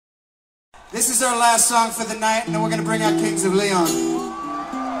This is our last song for the night, and then we're going to bring out Kings of Leon.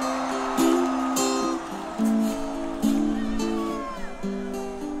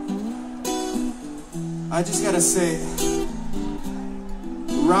 I just gotta say,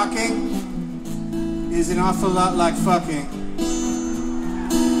 rocking is an awful lot like fucking.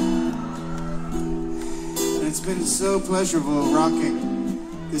 And it's been so pleasurable rocking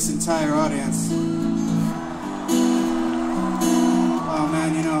this entire audience. Oh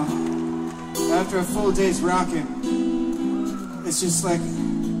man, you know, after a full day's rocking, it's just like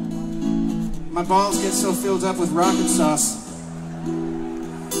my balls get so filled up with rocket sauce.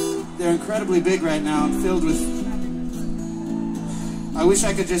 They're incredibly big right now and filled with... I wish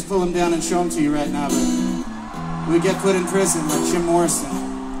I could just pull them down and show them to you right now, but we'd get put in prison like Jim Morrison.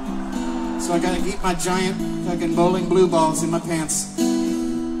 So I gotta keep my giant fucking bowling blue balls in my pants.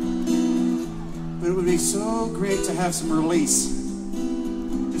 But it would be so great to have some release.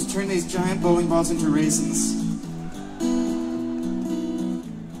 Just turn these giant bowling balls into raisins.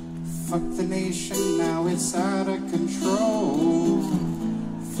 Fuck the nation, now it's out of control.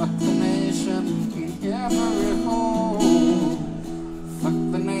 Fuck the nation in every hole. Fuck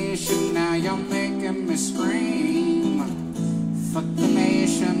the nation, now you're making me scream. Fuck the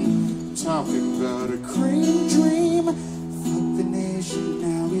nation, talking about a cream dream. Fuck the nation,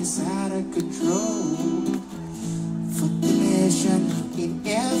 now it's out of control. Fuck the nation in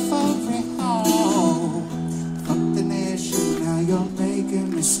every hole. Fuck the nation, now you're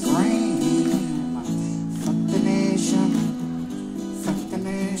making me scream. Fuck the nation.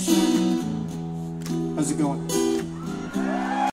 How's it going?